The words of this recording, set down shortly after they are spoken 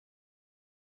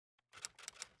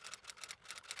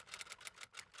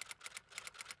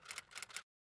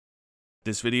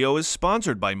This video is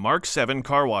sponsored by Mark 7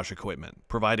 Car Wash Equipment,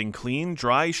 providing clean,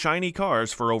 dry, shiny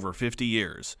cars for over 50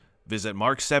 years. Visit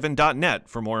mark7.net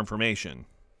for more information.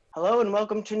 Hello and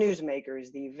welcome to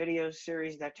Newsmakers, the video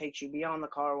series that takes you beyond the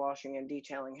car washing and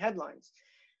detailing headlines.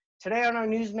 Today on our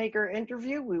Newsmaker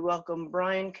interview, we welcome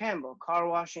Brian Campbell, car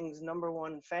washing's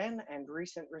 #1 fan and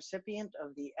recent recipient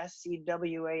of the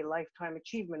SCWA Lifetime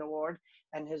Achievement Award,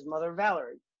 and his mother,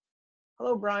 Valerie.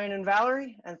 Hello, Brian and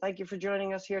Valerie, and thank you for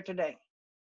joining us here today.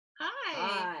 Hi.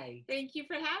 Hi. Thank you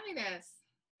for having us.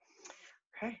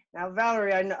 Okay. Now,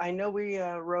 Valerie, I know we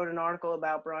wrote an article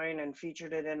about Brian and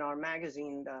featured it in our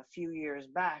magazine a few years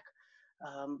back.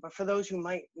 But for those who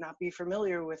might not be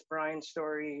familiar with Brian's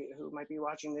story, who might be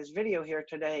watching this video here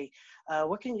today,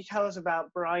 what can you tell us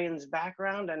about Brian's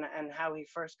background and how he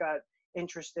first got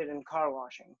interested in car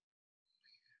washing?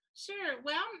 Sure.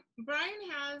 Well,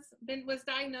 Brian was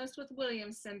diagnosed with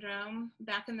Williams syndrome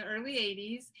back in the early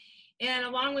 80s. And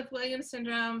along with Williams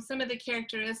syndrome, some of the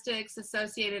characteristics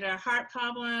associated are heart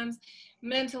problems,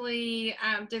 mentally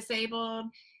disabled,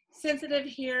 sensitive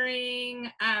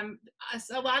hearing.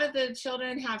 A lot of the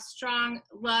children have strong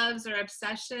loves or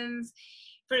obsessions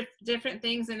for different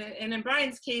things. And in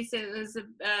Brian's case, it was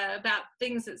about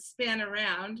things that spin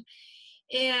around.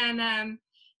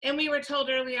 And we were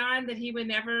told early on that he would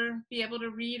never be able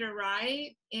to read or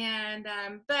write.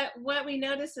 But what we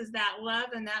noticed is that love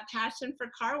and that passion for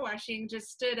car washing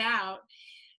just stood out.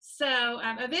 So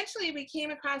eventually we came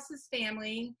across his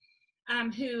family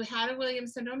who had a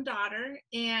Williams syndrome daughter,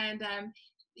 and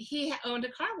he owned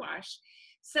a car wash.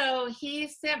 So he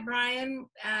sent Brian,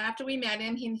 after we met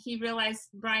him, he realized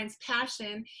Brian's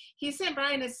passion. He sent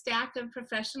Brian a stack of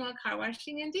professional car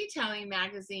washing and detailing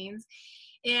magazines.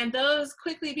 And those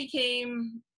quickly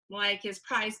became like his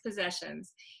prized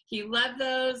possessions. He loved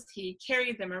those. He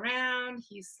carried them around.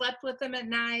 He slept with them at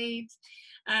night.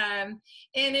 And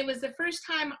it was the first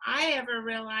time I ever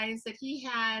realized that he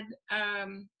had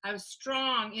a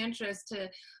strong interest to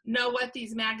know what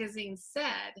these magazines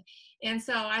said. And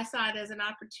so I saw it as an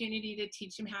opportunity to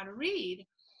teach him how to read.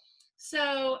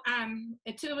 So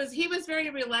he was very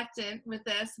reluctant with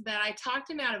this, but I talked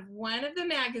him out of one of the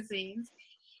magazines.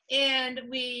 And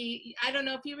I don't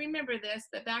know if you remember this,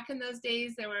 but back in those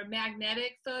days, there were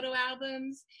magnetic photo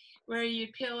albums where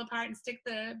you'd peel apart and stick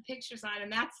the pictures on.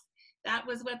 And that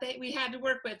was what we had to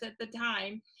work with at the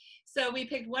time. So we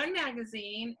picked one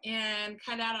magazine and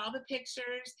cut out all the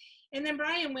pictures. And then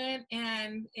Brian went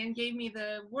and gave me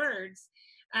the words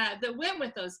that went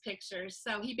with those pictures.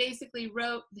 So he basically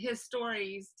wrote his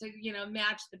stories to,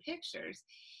 match the pictures.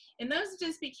 And those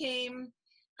just became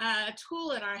a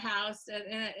tool at our house,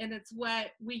 and it's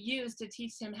what we use to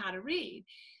teach him how to read.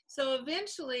 So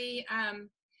eventually,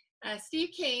 Steve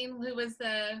Kane, who was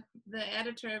the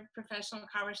editor of Professional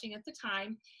Car Washing at the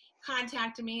time,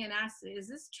 contacted me and asked, "Is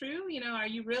this true? Are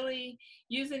you really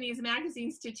using these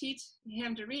magazines to teach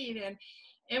him to read?"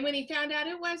 And when he found out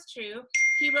it was true,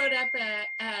 he wrote up a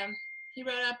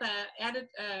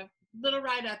little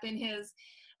write-up in his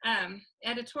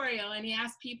editorial, and he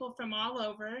asked people from all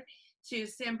over to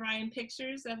send Brian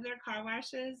pictures of their car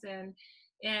washes and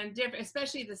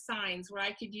especially the signs, where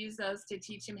I could use those to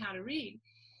teach him how to read.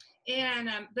 And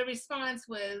the response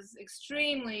was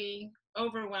extremely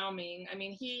overwhelming. I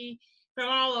mean, from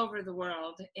all over the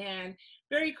world. And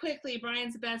very quickly,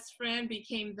 Brian's best friend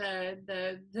became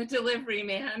the delivery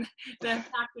man, the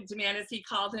package man, as he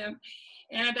called him.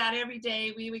 And about every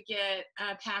day we would get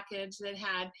a package that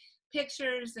had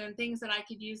pictures and things that I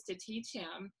could use to teach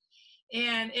him.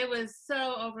 And it was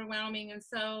so overwhelming, and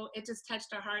so it just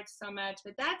touched our hearts so much.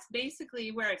 But that's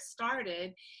basically where it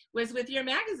started, was with your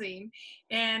magazine,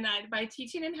 and by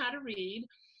teaching him how to read.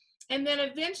 And then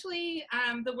eventually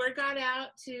the word got out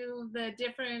to the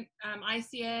different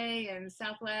ICA and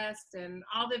Southwest and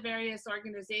all the various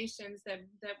organizations that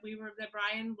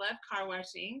Brian loved car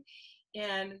washing,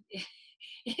 and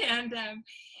we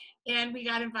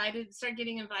started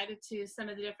getting invited to some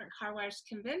of the different car wash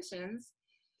conventions,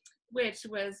 which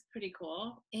was pretty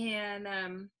cool.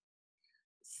 And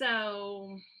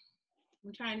so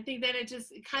I'm trying to think that it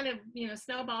just kind of,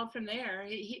 snowballed from there.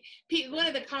 One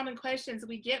of the common questions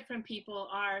we get from people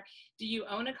are, do you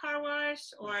own a car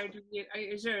wash, or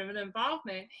is there an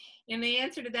involvement? And the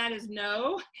answer to that is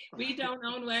no, we don't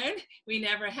own one. We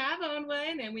never have owned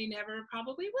one, and we never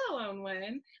probably will own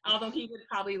one, although he would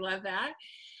probably love that.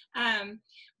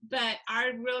 But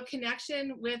our real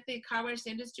connection with the car wash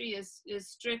industry is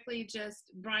strictly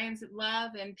just Brian's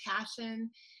love and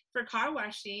passion for car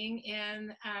washing,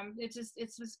 and it's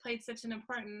just played such an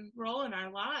important role in our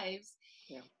lives.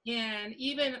 Yeah. And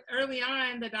even early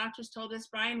on, the doctors told us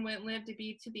Brian wouldn't live to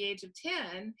be to the age of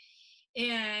 10,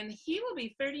 and he will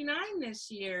be 39 this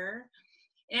year.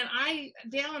 And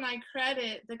Dale and I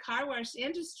credit the car wash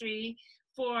industry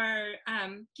for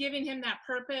giving him that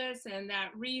purpose and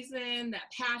that reason,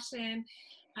 that passion.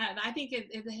 I think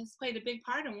it has played a big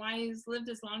part in why he's lived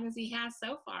as long as he has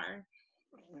so far.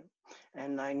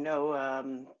 And I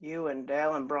know you and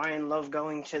Dale and Brian love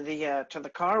going to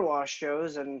the car wash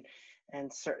shows, and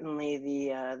certainly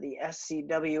the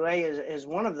SCWA is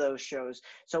one of those shows.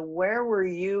 So where were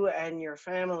you and your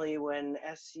family when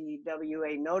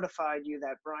SCWA notified you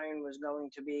that Brian was going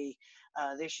to be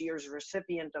this year's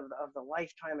recipient of the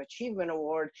Lifetime Achievement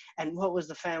Award, and what was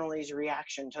the family's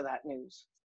reaction to that news?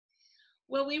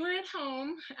 Well, we were at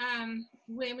home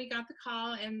when we got the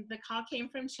call, and the call came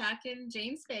from Chuck and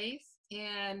Jane Space,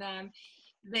 and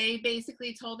they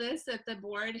basically told us that the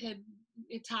board had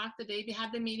talked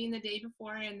had the meeting the day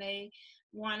before, and they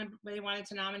wanted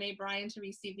to nominate Brian to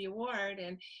receive the award,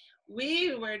 and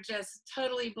we were just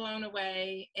totally blown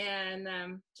away and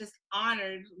just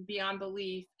honored beyond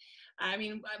belief. I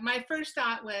mean, my first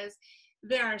thought was,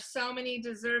 there are so many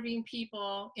deserving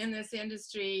people in this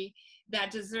industry that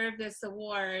deserve this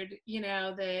award,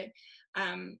 that,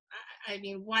 I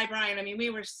mean, why Brian? I mean, we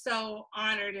were so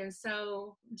honored and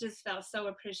just felt so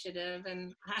appreciative,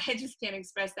 and I just can't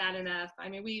express that enough. I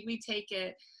mean, we take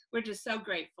it, we're just so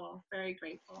grateful, very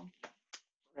grateful.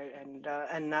 Right,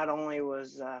 and not only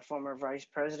was former Vice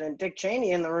President Dick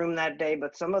Cheney in the room that day,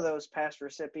 but some of those past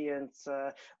recipients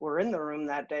were in the room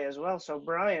that day as well. So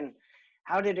Brian,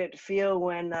 how did it feel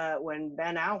when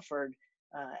Ben Alford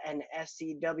and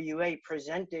SCWA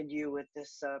presented you with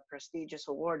this prestigious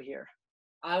award here?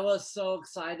 I was so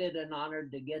excited and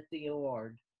honored to get the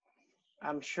award.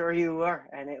 I'm sure you were,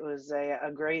 and it was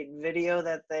a great video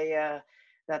that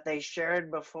they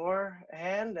shared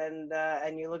beforehand,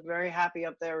 and you look very happy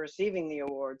up there receiving the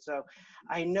award. So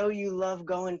I know you love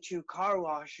going to car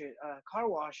washes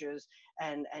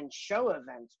and show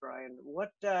events, Brian.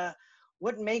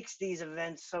 What makes these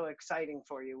events so exciting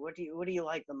for you? What do you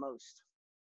like the most?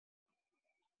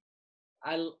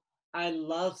 I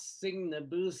love seeing the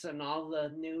booths and all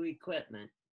the new equipment.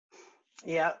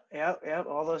 Yeah.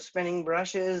 All those spinning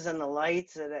brushes and the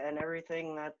lights and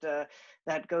everything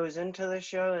that goes into the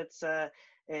show. It's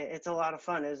a lot of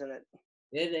fun, isn't it?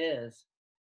 It is.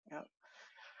 Yeah.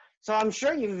 So I'm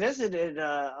sure you visited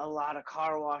a lot of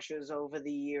car washes over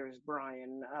the years,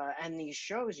 Brian, and these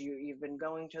shows, you've been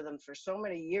going to them for so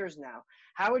many years now.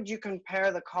 How would you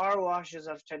compare the car washes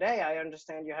of today? I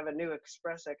understand you have a new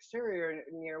express exterior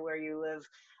near where you live.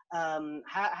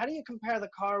 How do you compare the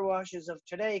car washes of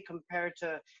today compared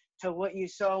to what you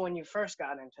saw when you first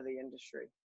got into the industry?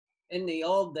 In the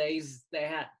old days, they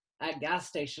had, at gas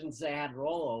stations, they had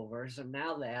rollovers, and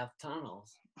now they have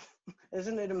tunnels.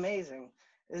 Isn't it amazing?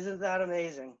 Isn't that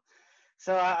amazing?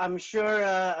 So I'm sure,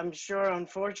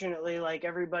 unfortunately, like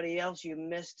everybody else, you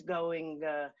missed going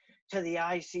to the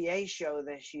ICA show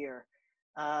this year.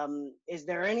 Is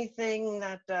there anything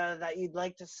that you'd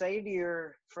like to say to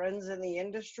your friends in the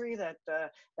industry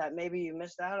that maybe you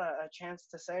missed out a chance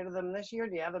to say to them this year?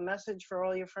 Do you have a message for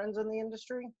all your friends in the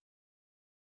industry?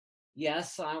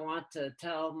 Yes, I want to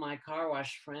tell my car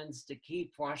wash friends to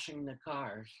keep washing the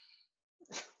cars.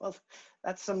 Well,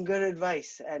 that's some good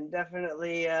advice, and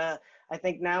definitely I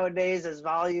think nowadays, as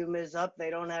volume is up, they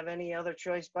don't have any other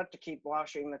choice but to keep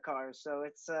washing the cars. So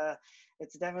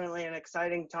it's definitely an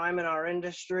exciting time in our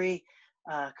industry.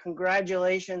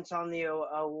 Congratulations on the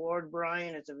award,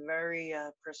 Brian. It's a very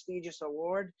prestigious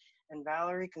award, and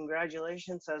Valerie,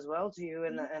 congratulations as well to you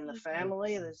and the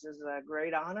family. This is a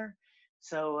great honor.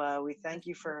 So we thank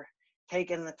you for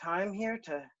taking the time here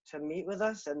to meet with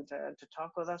us and to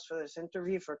talk with us for this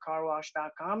interview for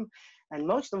carwash.com. And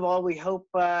most of all, we hope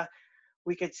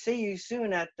we could see you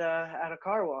soon at a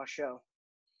car wash show.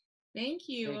 Thank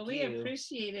you. Well, we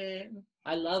appreciate it.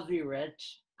 I love you,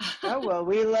 Rich. Oh, well,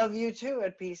 we love you too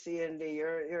at PCND.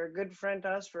 You're a good friend to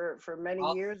us for many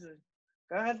years.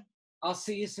 Go ahead. I'll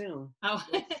see you soon. Oh.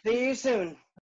 See you soon.